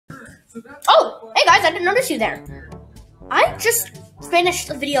Oh, hey guys, I didn't notice you there. I just finished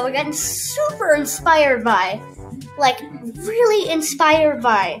the video again, super inspired by, like, really inspired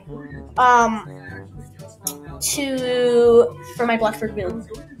by, for my Bloxburg build.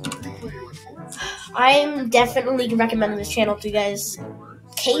 I'm definitely recommending this channel to you guys.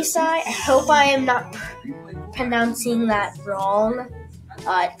 Kasai, I hope I am not pronouncing that wrong.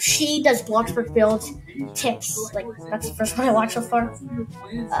 She does Bloxburg build tips. Like, that's the first one I watched so far.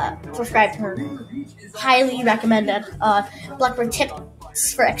 Subscribe to her. Highly recommended. Bloxburg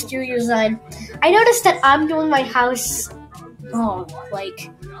tips for exterior design. I noticed that I'm doing my house wrong.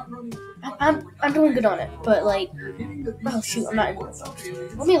 Like, I'm doing good on it, but like, oh shoot, I'm not in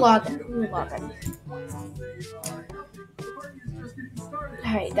the Let me log in.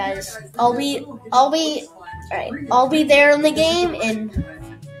 Alright guys, I'll be there in the game in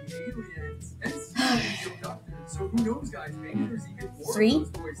 3,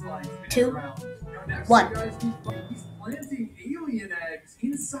 2, 1.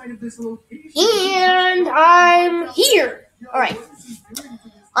 And I'm here. Alright.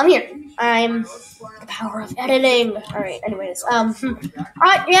 I'm here. I'm the power of editing. Alright, anyways. I'm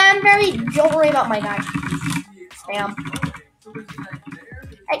don't worry about my guy. Spam.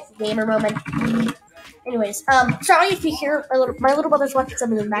 Hey, gamer moment. Anyways, sorry if you hear my little brother's watching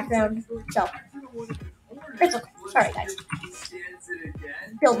something in the background. So, it's okay. Sorry, guys.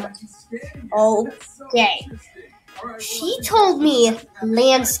 Build one. Okay. She told me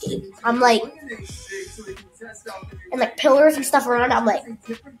landscape. I'm like, and like pillars and stuff around. I'm like,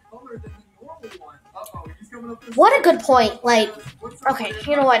 what a good point. Like, okay,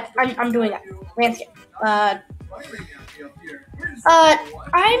 you know what? I'm doing that. Landscape. I'm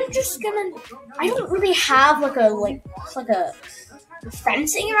just gonna. I don't really have like a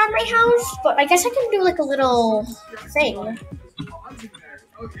fencing around my house, but I guess I can do like a little thing,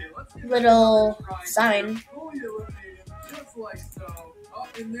 little sign.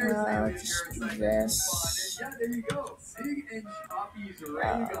 Just do this.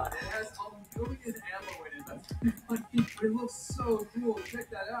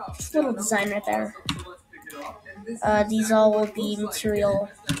 Just a little design right there. These all will be material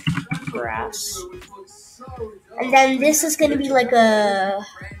grass. And then this is going to be like a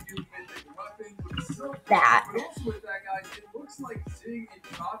that.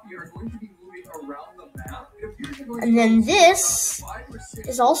 And then this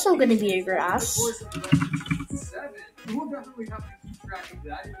is also going to be a grass.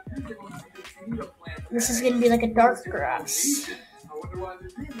 This is going to be like a dark grass.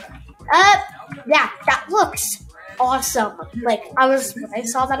 Yeah, that looks awesome. Like, when I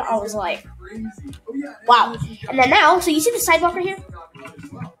saw that, I was like, wow. And then now, so you see the sidewalk right here?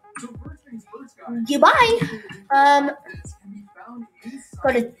 Goodbye.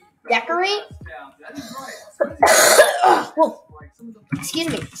 Go to decorate. Whoa. Excuse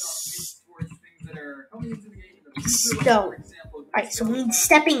me. Stone. Alright, so we need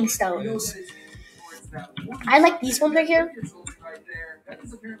stepping stones. I like these ones right here.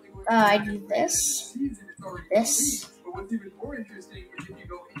 I do this. This. I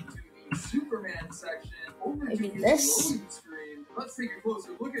do this. Let's take a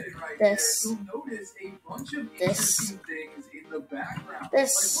closer look at it right this. There. You'll notice a bunch of interesting things in the background.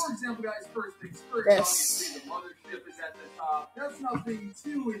 This. Like, for example, guys, first things first, obviously the mothership is at the top. That's nothing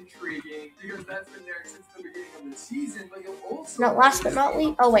too intriguing because that's been there since the beginning of the season, but you'll also last but not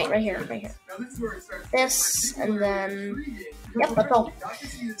least. Oh wait, right here. Now, this is where it starts. This and then yep, that's all.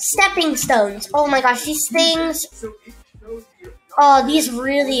 Stepping stones. Oh my gosh, these things. Oh, these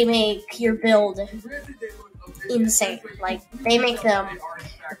really make your build insane. Like, they make the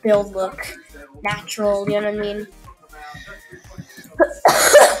build look natural, you know what I mean?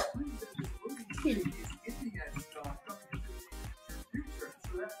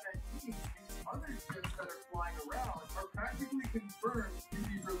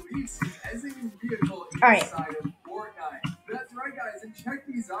 Alright. That's right, guys, and check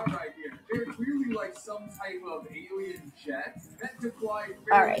these out right here. They're clearly like some type of alien jet meant to fly.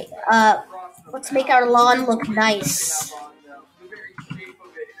 Alright, let's make our lawn look nice.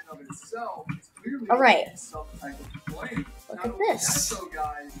 Alright. Look at this.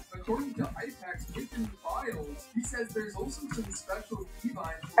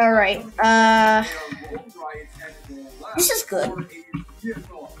 Alright, this is good.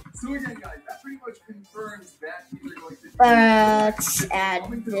 So again, guys, that pretty much confirms that you're going to let's add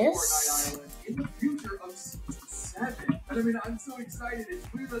this. In the future of season 7. And I mean, I'm so excited. It's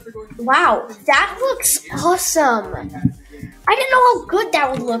clear that they're going to wow, that looks awesome. I didn't know how good that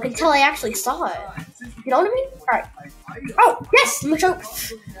would look until I actually saw it. You know what I mean? Alright. Oh, yes! You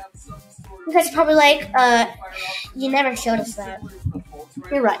guys are probably like, you never showed us that.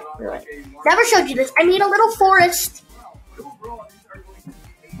 You're right. Never showed you this. I need a little forest.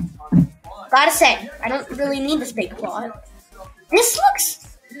 Gotta say, I don't really need this big plot. This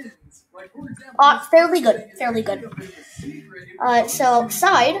looks fairly good. So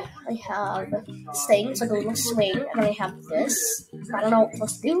outside, I have this thing. It's like a little swing, and then I have this. I don't know what it's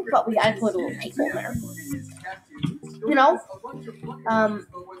supposed to do, but we gotta put a little people there. You know?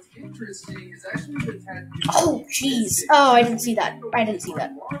 Oh, jeez. Oh, I didn't see that.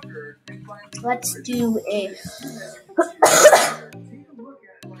 Let's do a...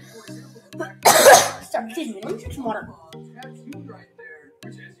 Sorry, excuse me. Let me drink some water.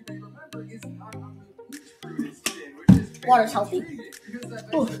 Water's healthy.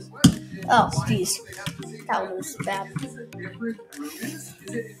 Ooh. Oh, jeez. That was bad.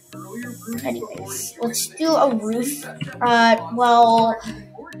 Anyways, let's do a roof. Well,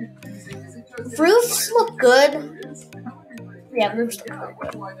 roofs look good. Yeah, roofs look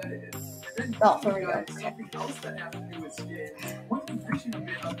good. Oh, there we go. Okay.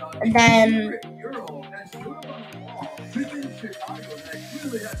 And then...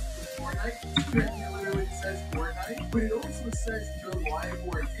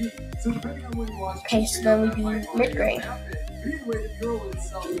 Okay, so then we do mid-grade.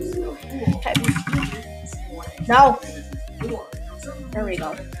 Okay. No! There we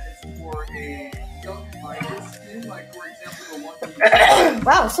go.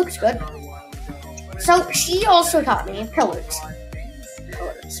 Wow, this looks good. So, she also taught me pillars.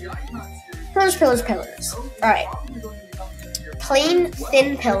 Pillars. Alright. Plain,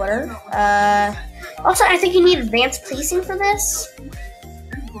 thin pillar. Also, I think you need advanced placing for this.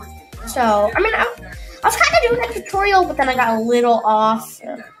 So, I mean, I was kind of doing a tutorial, but then I got a little off.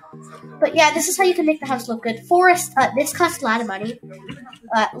 But yeah, this is how you can make the house look good. Forest, this costs a lot of money.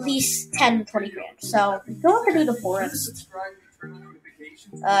 At least 10 to 20 grand. So, you don't have to do the forest.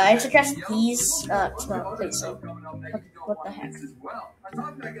 I suggest these. It's not placing. What the heck?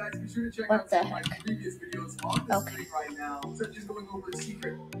 Okay.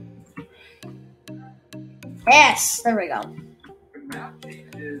 Yes, there we go.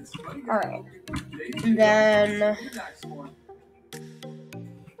 Alright. And then...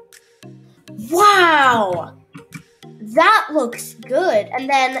 Wow! That looks good. And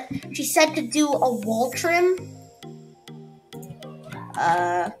then she said to do a wall trim.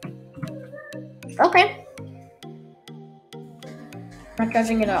 Okay. Not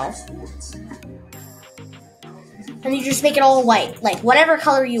judging it at all. And you just make it all white. Like, whatever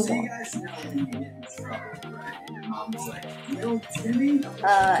color you want.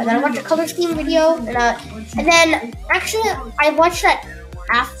 And then I watched a color scheme video. And then, actually, I watched that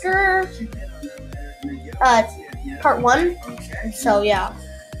after part 1. So, yeah.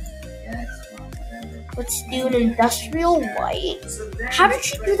 Let's do an industrial white. How did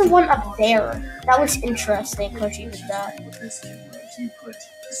she do the one up there? That was interesting how she did that.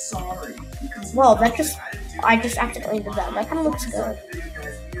 Whoa, I just accidentally did that. That kind of looks good.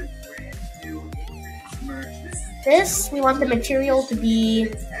 This, we want the material to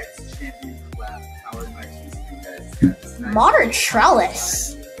be modern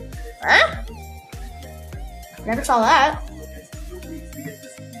trellis. Huh? Never saw that.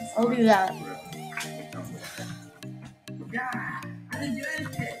 I'll do that.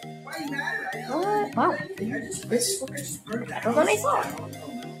 What? Wow. This looks better than I thought.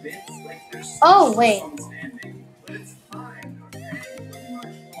 Oh, wait.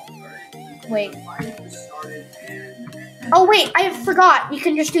 Oh, wait, I forgot. You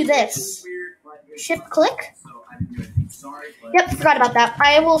can just do this. Shift click? Yep, forgot about that.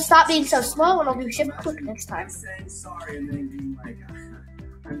 I will stop being so slow and I'll do shift click next time.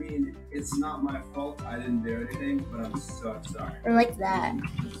 I mean, it's not my fault. I didn't do anything, but I'm so sorry. I like that.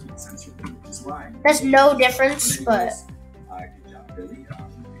 There's no difference, but...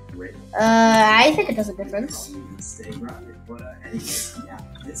 I think it does a difference.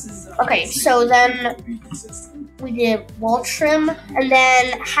 Okay, so then we did wall trim, and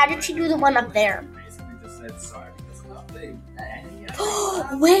then how did she do the one up there?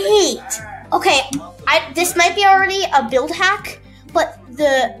 Wait! Okay, this might be already a build hack, but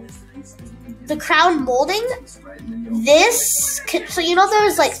the crown molding, so you know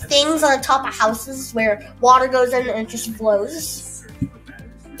there's like things on the top of houses where water goes in and it just flows?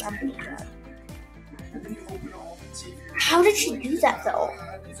 How did she do that though?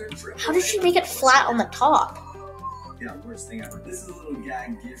 How did she make it flat on the top? Yeah, worst thing ever. This is a little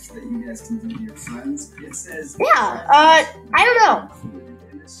gag gift that you guys can do to your friends. It says... Yeah, I don't know.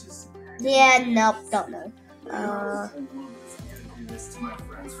 Yeah, nope, don't know.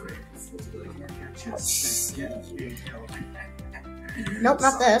 Nope,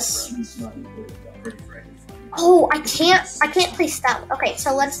 not this. Oh, I can't place that. Okay,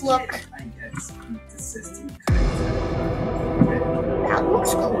 so let's look. That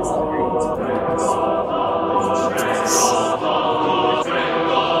looks cool.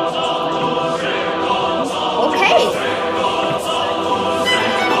 Okay.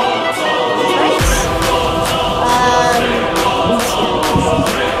 Nice.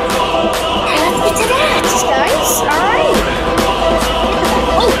 Let's get to that, guys. All right.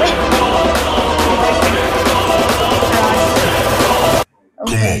 Oh wait.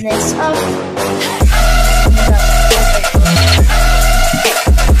 Open this up.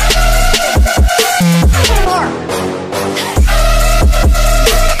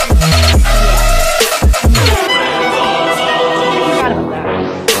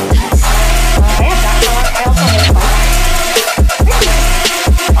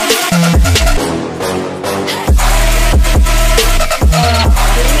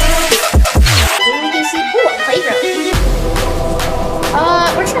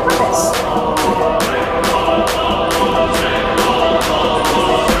 Where should I put this?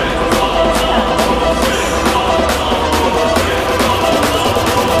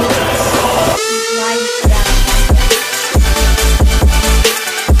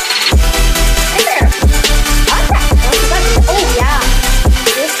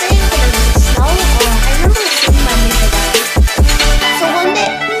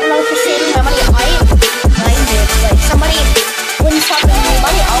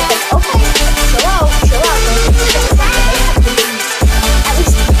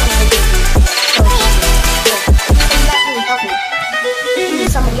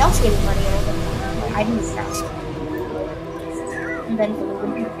 And then for the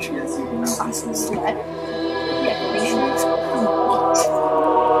winter classes, that decoration is complete.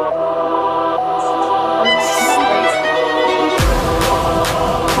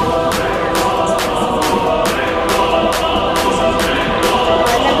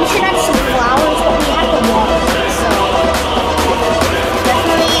 And then we should have some flowers, but we have to water them, so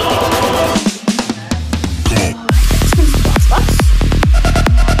definitely.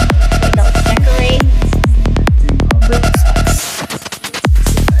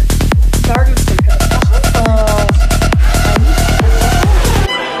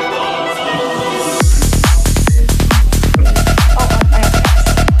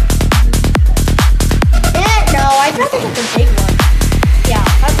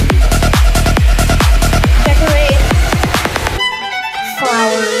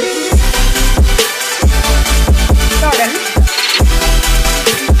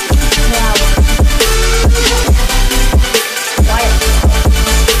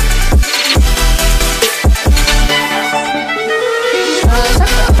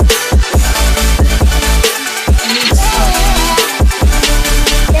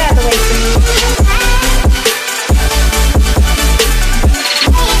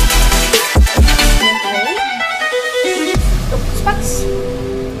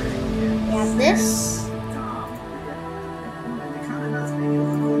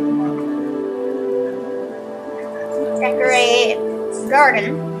 Decorate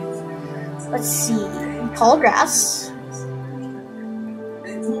garden. Let's see. Tall grass.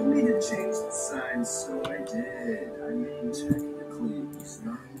 They told me to change the sign, so I did. I mean, technically, he's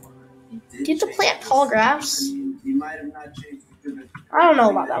not one. Do you have to plant tall grass? He might have not changed it. I don't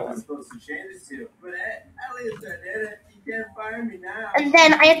know about that one. Supposed to change it to, but at least I did it. You can't fire me now. And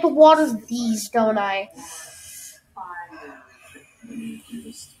then I have to water these, don't I?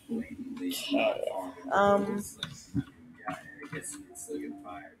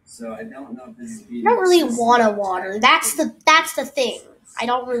 So I don't know if this is I don't really want to water. That's the thing. I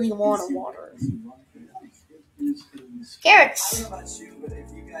don't really want to water. Carrots.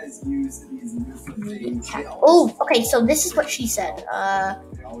 Oh, okay. So this is what she said.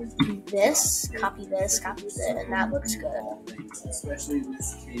 Do this, copy this, and that looks good. Especially in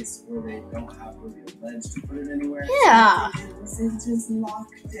this case where they don't have really a ledge to put it anywhere. Yeah. They just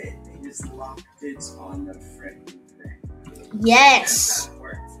locked it. They just locked it on the frickin' thing. Yes. That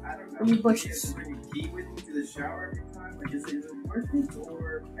works. I don't know. Any bushes? You bring a key with you to the shower every time? Like, is it worth it?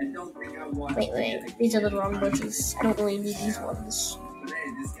 Or I don't think I want. Wait. These are the wrong bushes. I don't really need these ones. But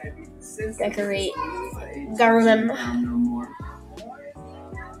hey, this guy beat the system. Decorate garden. No more.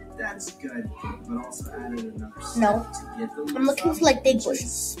 That's good, but also added another step No. to get the I'm looking for like big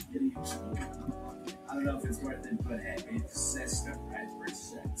bushes. I don't know if it's worth it, but hey, it's system, right?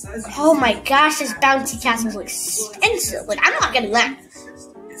 So Oh my gosh, this bouncy castle is expensive. Like, I'm not getting that.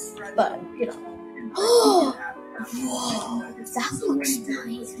 But, you know. Oh, whoa, that looks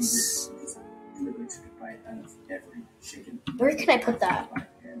nice. Where can I put that?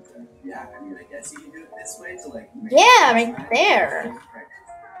 Yeah, right there.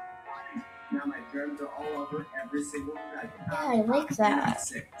 Yeah, I like that.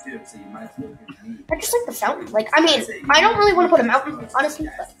 I just like the fountain. Like, I mean, I don't really want to put a mountain, honestly,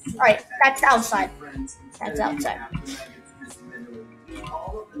 but alright, that's outside. That's outside.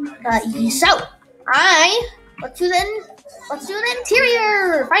 So, let's do the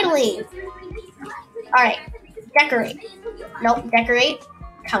interior, finally. Alright, decorate. Nope, decorate,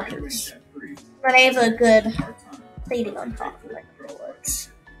 counters. But I have a good plating on top of my bullets.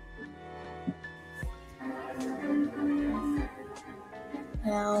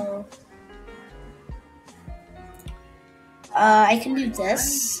 Now, I can do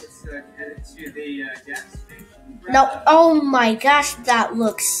this. No, oh my gosh, that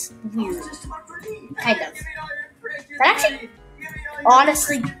looks weird. Kind of. That actually,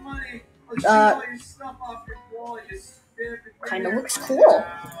 honestly, kind of looks cool.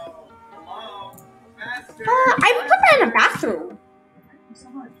 I would put that in a bathroom.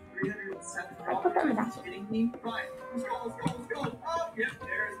 I put that in the bathroom.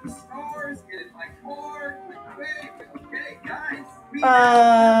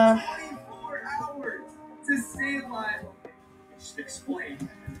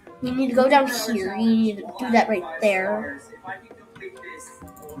 You need to go down here. You need to do that right there.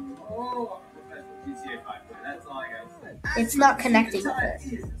 It's not connecting with it.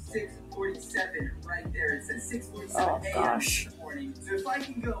 Oh gosh.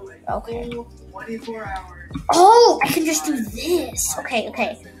 Okay. Oh, I can just do this. Okay.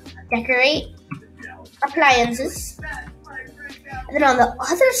 Decorate appliances. And then on the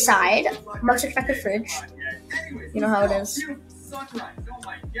other side, most expected fridge. You know how it is.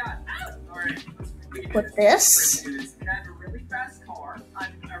 Put this.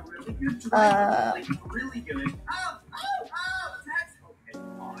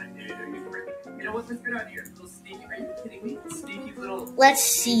 Let's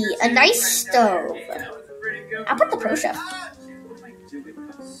see, a nice stove. I'll put the Pro Chef.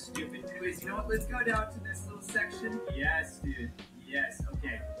 Anyways, you know what? Let's go down to this little section. Yes, dude. Yes,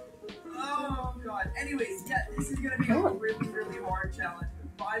 okay. Oh, God. Anyways, yeah, this is going to be a really, really hard challenge.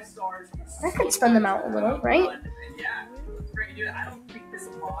 5 stars. I could spend them out a little, right? Yeah, let's bring it. I don't think this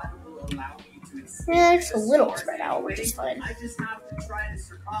mod will allow me to extend. Yeah, just a little spread out, which is fine. I just have to try to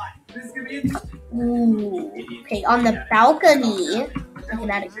survive. This is going to be interesting. Ooh. Okay, on the balcony, I can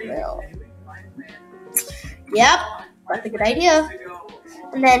add a grill. Yep, that's a good idea.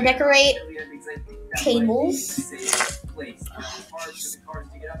 And then decorate tables.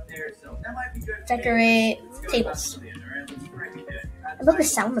 Decorate tables. I love the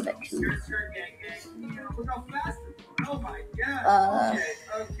sound of it too.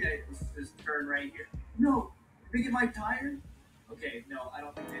 Okay, this turn right here. No, did they get my tire? Okay, no, I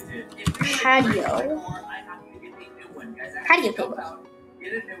don't think they did. Patio. Patio table.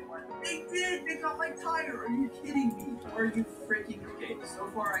 Get a new one. They did! They got my tire! Are you kidding me? Are you freaking okay? So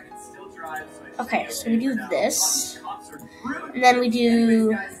far I can still drive, so okay, so we do this. And then we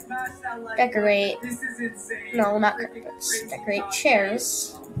do decorate. No, not carpets. Decorate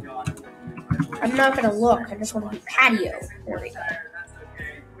chairs. I'm not gonna look, I just want to do patio. There we go.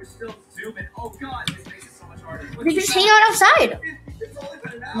 You can just hang out outside.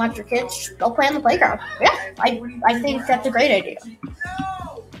 Want your kids? Go play on the playground. Yeah, I think that's a great idea.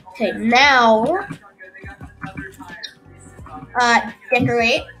 Okay, now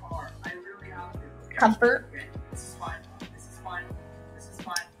decorate comfort.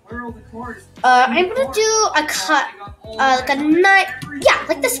 I'm gonna do a cut, like a nice, yeah,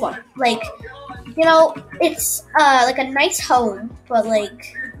 like this one. Like, you know, it's like a nice home, but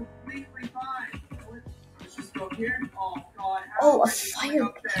like, oh, a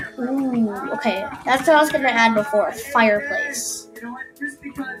fireplace. Ooh, okay, that's what I was gonna add before, a fireplace. You know what? Just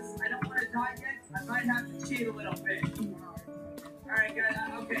because I don't want to die yet, I might have to cheat a little bit. Alright, guys,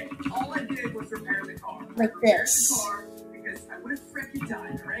 okay. All I did was repair the car. Like this. Because I would have freaking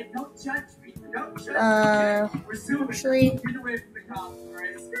died, alright? Don't judge me. Don't judge me. We're zooming. Actually, get away from the cops,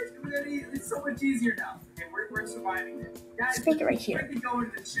 alright? It's so much easier now. Okay, we're surviving it. Guys, let's make it right here. We can go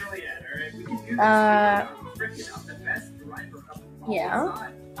into the Chiliad, alright? We can do this. Freaking, I'm the best driver of all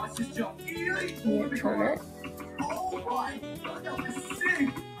time. Let's just jump. Yeah, turn it. Oh my God, that was sick!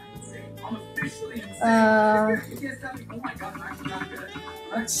 I'm officially insane. Oh my God, I'm actually not good.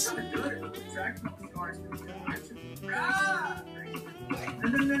 That's kind of good. Traction on the cars.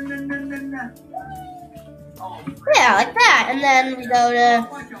 Yeah, like that. And then we go to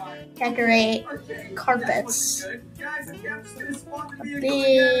decorate carpets. A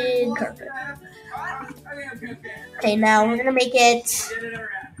big carpet. Okay, now we're gonna make it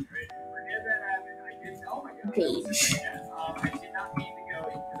beige.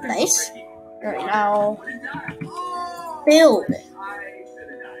 Nice. Alright, now build.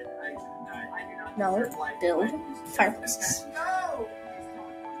 No, build fireplaces.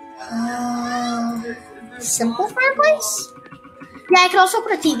 Simple fireplace? Yeah, I could also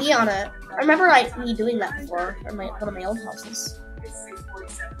put a TV on it. I remember me doing that before in one of my old houses.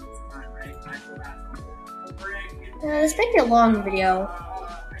 This might be a long video.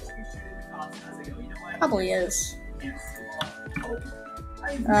 Probably is.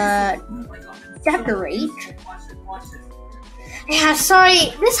 Decorate. Yeah,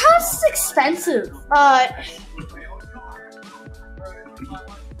 sorry. This house is expensive. I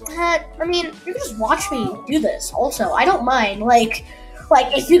mean, you can just watch me do this. Also, I don't mind. Like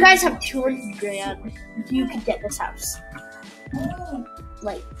if you guys have 200 grand, you could get this house.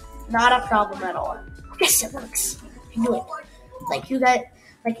 Like, not a problem at all. Yes, it works. You do it. Like, you guys,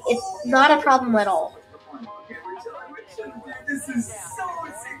 like, it's not a problem at all. This is so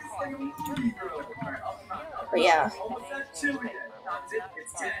sick. It's like a movie, girl. But yeah.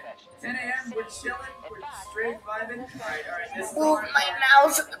 It's 10 a.m. We're chilling. We're straight vibing. Alright, oh, my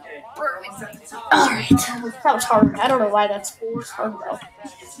mouse. Alright. That was hard. I don't know why that's hard though.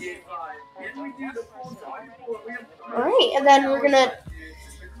 Alright, and then we're gonna.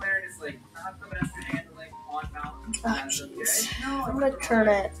 Oh, jeez. I'm gonna turn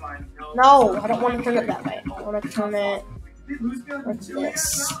it. No, I don't want to turn it that way. I want to turn it like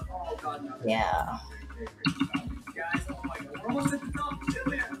this. Yeah.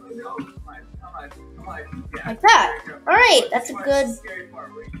 Like that. Alright, that's a good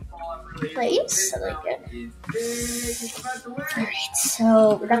place. I like it. Alright,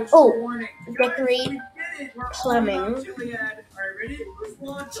 so we got, decorate plumbing,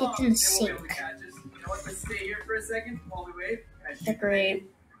 kitchen sink, decorate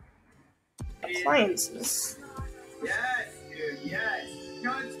appliances,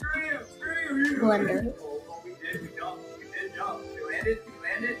 blender.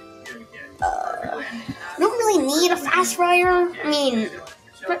 We don't really need a fast fryer. I mean,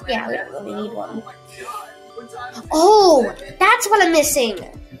 but yeah, we don't really need one. Oh, that's what I'm missing.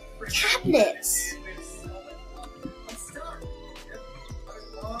 Cabinets.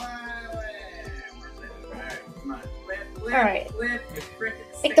 Alright.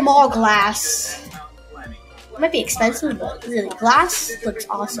 Make them all glass. It might be expensive, but really, glass looks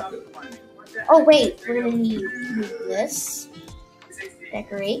awesome. Oh wait, we're gonna need this.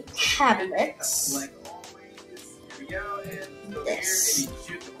 Decorate cabinets. This.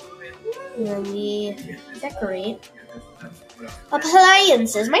 And then we decorate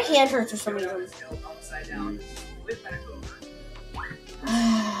appliances. My hand hurts for some reason. Is that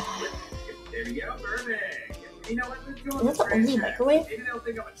the only microwave?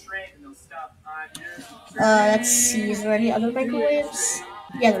 Let's see. Is there any other microwaves?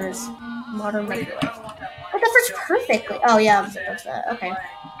 Yeah, there is. Modern microwave. Oh, that fits perfectly. Oh, yeah, that's that. Okay.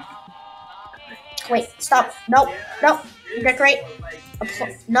 Wait, stop. No. Decorate.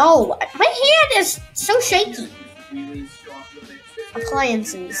 No, my hand is so shaky.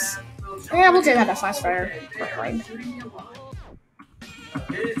 Appliances. Yeah, we'll do that at fast fryer. Fine.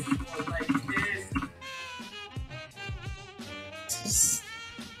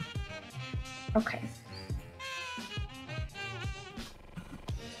 Okay.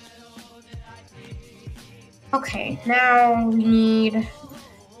 Okay, now we need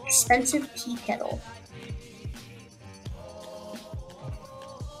expensive tea kettle.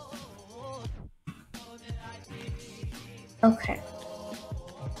 Okay.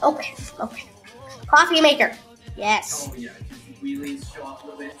 Coffee maker. Yes.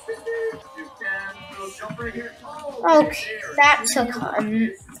 Okay, that took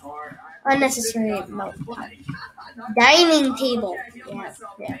unnecessary amount of time. Dining table. Yeah.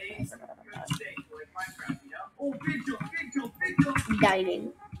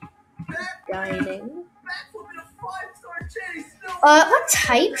 Dining. What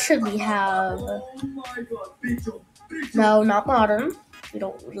type should we have? No, not modern. We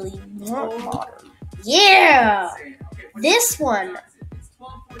don't really want modern. Yeah! This one.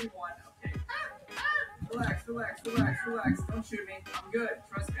 Relax. Don't shoot me. I'm good.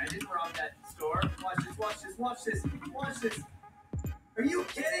 Trust me, I didn't rob that store. Watch this. Are you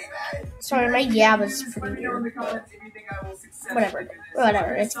kidding me? Sorry, my yab is pretty weird.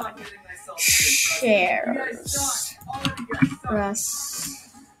 Whatever, it's fine. Chairs. Press.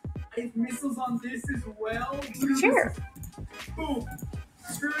 Chair.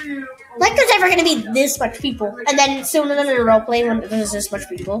 Like there's ever gonna be this much people, and then soon in a role play when there's this much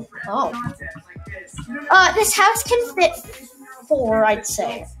people. Oh. This house can fit 4, I'd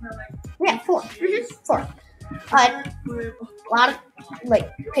say. Yeah, 4. 4. A lot of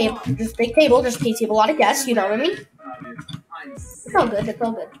just big table, just pay table, a lot of guests. You know what I mean? It's all good. It's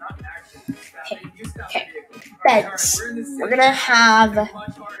all good. Okay. Beds. We're gonna have a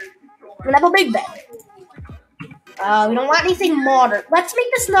big bed. We don't want anything modern. Let's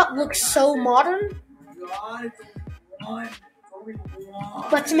make this not look so modern.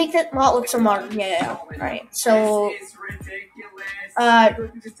 Let's make it not look so modern. Yeah. Alright, so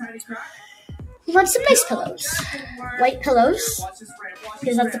we want some nice pillows. White pillows.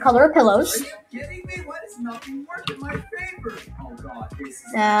 Because that's the color of pillows.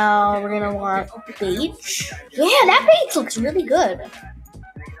 Now we're gonna want beige. Yeah, that beige looks really good.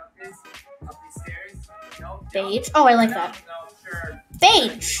 Beige. Oh, I like that.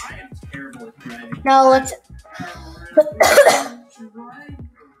 Beige. Now let's.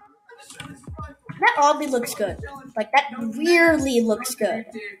 That oddly looks good. Like that weirdly looks good.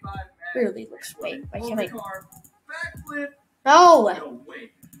 Weirdly looks. Wait, why can't I? No.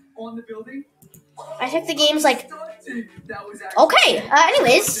 I think the game's like. Okay.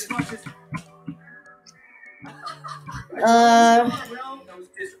 Anyways.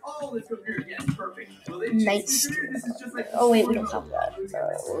 Nightstand. Oh wait, we don't have that.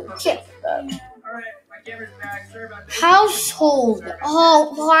 Can't have that. Household.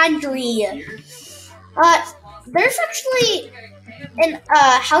 Oh, laundry. There's actually in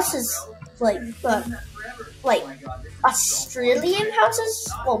houses like Australian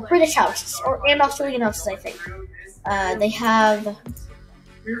houses. Well, British houses and Australian houses, I think. They have.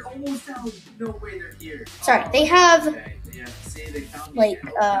 Sorry, they have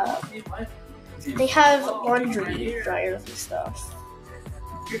they have laundry dryers and stuff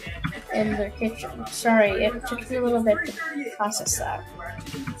in their kitchen. Sorry, it took me a little bit to process that.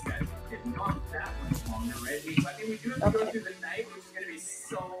 Okay.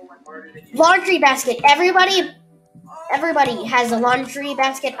 Laundry basket. Everybody has a laundry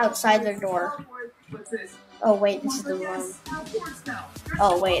basket outside their door. Oh wait, this is the wrong.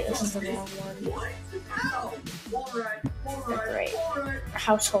 Oh wait, this is the wrong one. Decorate.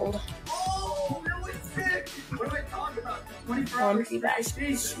 Household. Laundry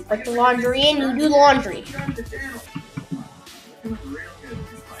basket. Put the laundry in. You do the laundry.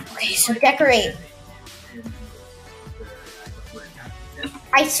 Okay, so decorate.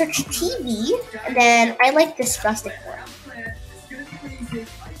 I searched TV, and then I like this plastic one.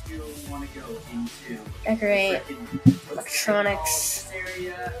 Decorate. Electronics.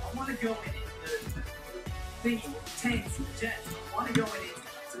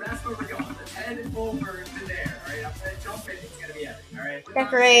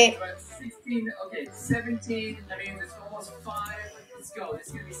 Decorate. 16, okay, 17, that means it's almost 5. Let's go. This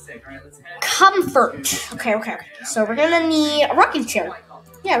is gonna be sick. Alright, let's head. Comfort. Okay. So we're gonna need a rocking chair.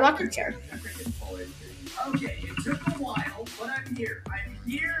 Yeah, rocking chair. Okay, it took a while, but I'm here. I'm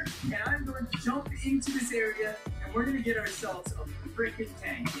here, and I'm going to jump into this area, and we're gonna get ourselves a freaking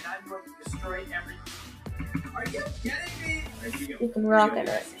tank, and I'm going to destroy everything. Are you kidding me? You can rock in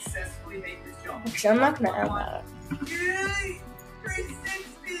it. Actually, I'm not gonna add that.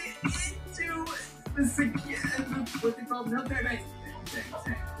 360 into the what's it called? Military base.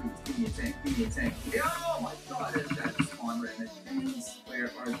 Tank. Oh my god, that's spawn right in the tanks. Where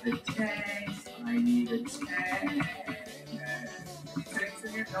are the tanks? I need a tank. Tanks in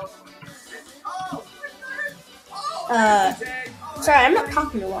here? No. Sorry, I'm not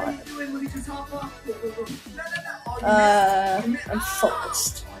talking a lot. I'm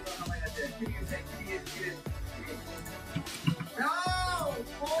focused.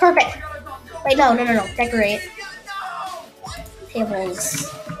 Perfect. Wait, no. Decorate. Tables.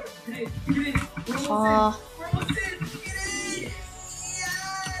 Oh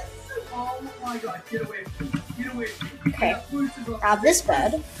my god, get away from me. Okay. Now this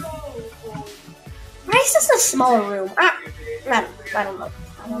bed. Why is this a smaller room? I don't know.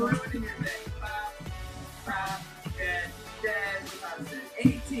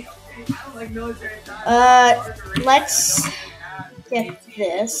 Let's get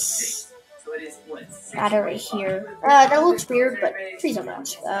this out of right here. That looks weird, but please don't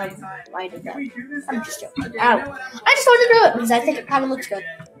ask. Why did that? I'm just joking. I just wanted to do it because I think it kind of looks good.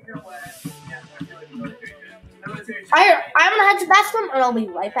 I'm gonna head to the bathroom and I'll be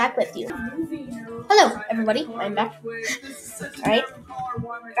right back with you. Hello, everybody. I'm back.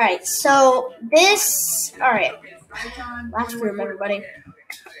 Alright, so this. Alright. Last room, everybody.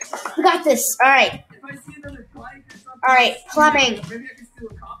 We got this. Alright. Alright, plumbing.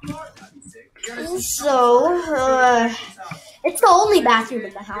 So, it's the only bathroom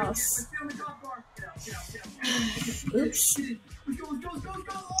in the house. Oops.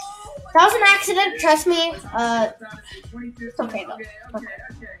 That was an accident, trust me. It's okay though. Okay.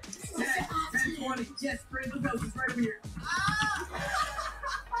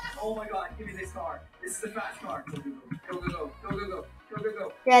 Oh my god, give me this car. This is the fast car. Go.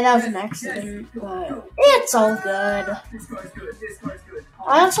 Yeah, that was an accident, but it's all good. This car's good.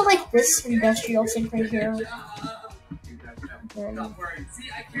 I also like this industrial sink right here. Don't worry. See,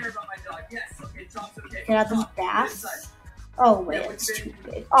 I care about my dog. Yes, okay, Tom's okay. Get out this bath. Oh wait, it's too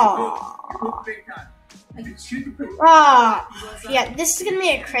big. Aww. Yeah, this is gonna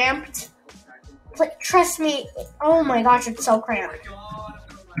be a cramped. Like, trust me. Oh my gosh, it's so cramped.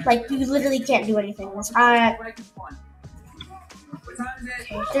 Like, you literally can't do anything. Okay,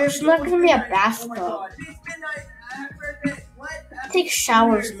 there's not gonna be a bathtub. Take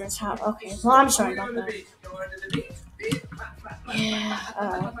showers in this house. Okay, well, I'm sorry about that. Yeah.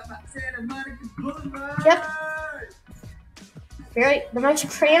 Yep. The most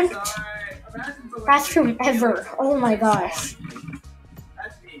cramped bathroom ever. Oh my gosh.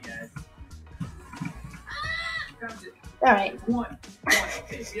 Alright.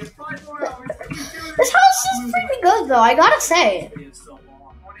 This house is pretty good though, I gotta say.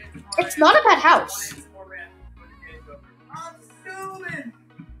 It's not a bad house. Oh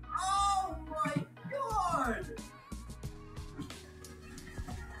my god.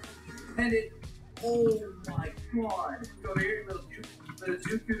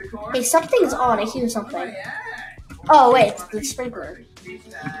 Hey, something's on. I hear something. Oh, wait. It's the sprinkler.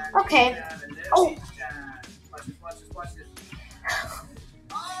 Okay. Oh.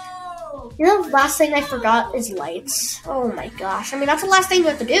 You know, the last thing I forgot is lights. Oh my gosh. I mean, that's the last thing you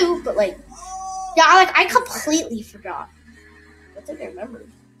have to do, but like, yeah, I completely forgot. I think I remembered.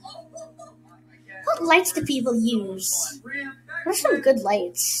 What lights do people use? There's some good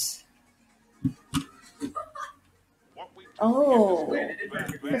lights. Oh,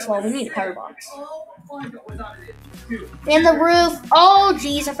 first of all, we need a power box. And the roof. Oh,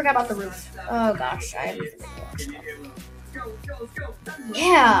 geez, I forgot about the roof. Oh, gosh.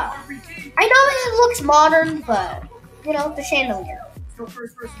 Yeah. I know it looks modern, but, you know, the chandelier.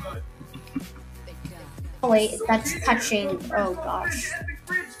 Oh, wait, that's touching. Oh, gosh.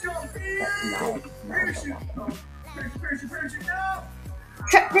 No.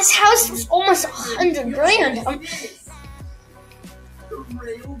 This house was almost $100 grand.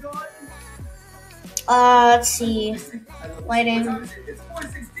 Let's see. Lighting.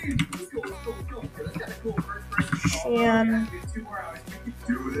 And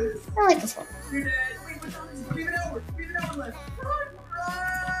I like this one.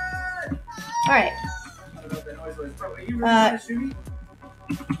 Alright.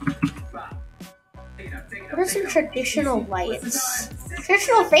 What are some traditional lights?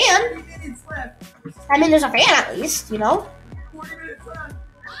 Traditional fan? I mean, there's a fan at least, you know?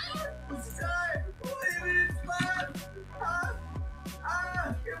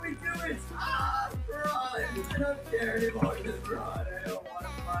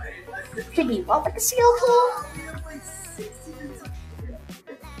 Can we walk with the seal hole?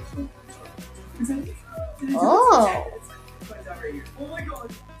 Oh.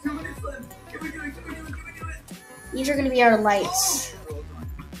 These are going to be our lights.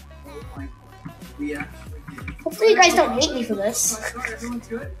 Hopefully you guys don't hate me for this.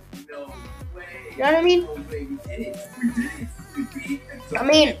 You know what I mean? I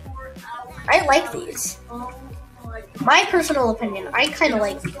mean, I like these. My personal opinion, I kind of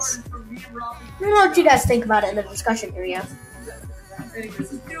like these. I don't know what you guys think about it in the discussion area.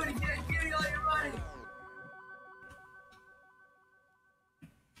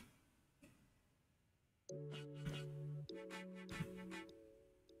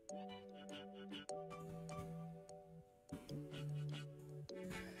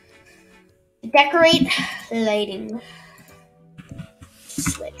 Decorate lighting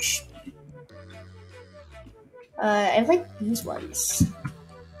switch. I like these ones.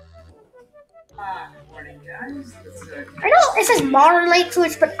 I know it says modern light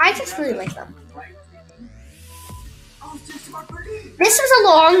switch, but I just really like them. This was a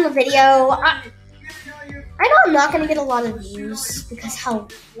long video. I know I'm not going to get a lot of views because how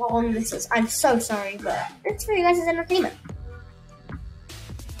long this is. I'm so sorry, but it's for you guys' entertainment.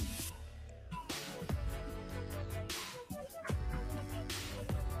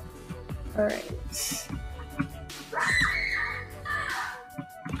 Alright.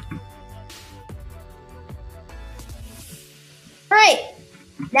 Alright.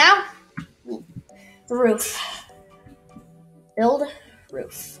 Now, the roof. Build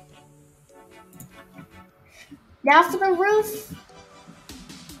roof. Now for the roof.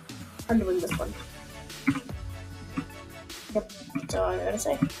 I'm doing this one. Yep, that's all I'm gonna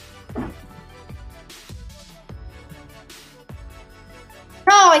say.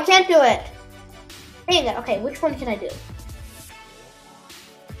 No, I can't do it. Dang it. Okay, which one can I do?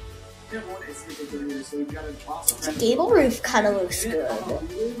 The gable roof kind of looks good.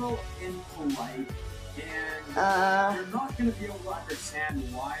 You're not gonna be able to understand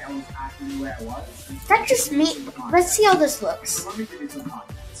why I was acting the way I was. That's just me. Let's see how this looks. Let me give you some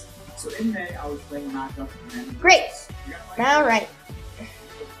context. So in May, I was playing matchup. Great. All right.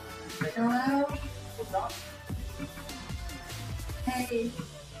 Hello. What's up? Hey.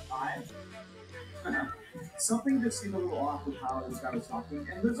 Hi. Something just seemed a little off with how this guy was talking,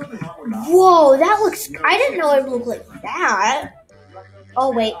 and there's nothing wrong with that. Whoa, that looks. I didn't know it looked like that.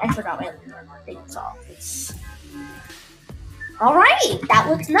 Oh wait, I forgot my thing's off. All right, that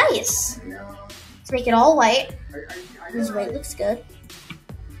looks nice. Let's make it all white. This white looks good.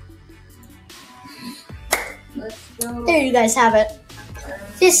 There you guys have it.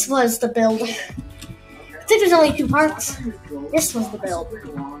 This was the build. I think there's only 2 parts. This was the build.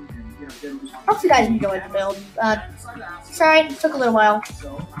 Hope you guys enjoyed the build. Sorry, it took a little while.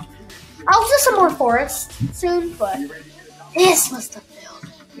 I'll do some more forest soon, but this was the build.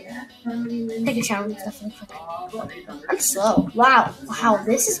 Take a shower and stuff. I'm slow. Wow. Wow,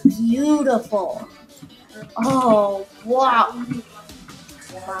 this is beautiful. Oh, wow.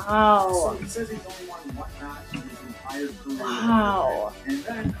 Wow. Wow. And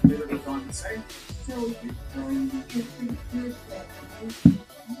then later goes on to say,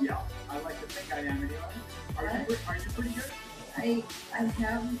 yeah, I like to think I am anyway. Are you pretty good? I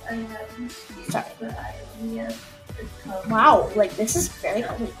have these skills, but I only have wow, like this is very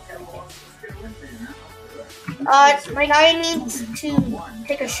cool. My guy needs to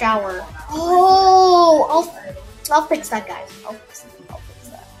take a shower. Oh, I'll fix that, guys. I'll fix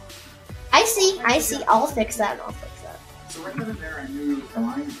that. I see. I'll fix that and I'll fix that.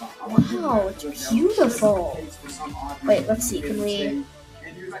 Wow, it's beautiful. Wait, let's see. Can we?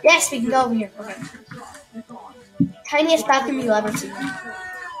 Yes, we can go over here. Okay. Tiniest bathroom you'll ever see.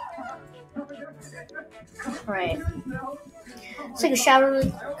 Alright. Let's take a shower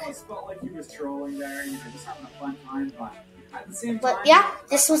really quick. But yeah,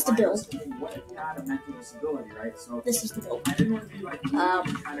 this was the build. This is the build.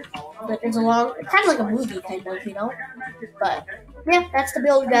 But there's a long, it's kind of like a movie, kind of, you know? But yeah, that's the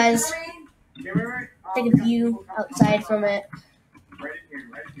build, guys. Take a view outside from it.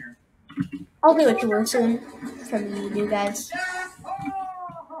 I'll do a tour soon from you new guys.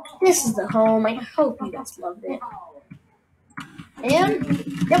 This is the home. I hope you guys loved it. And,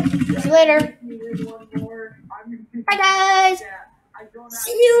 yep, see you later. Bye, guys.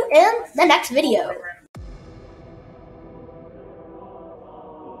 See you in the next video.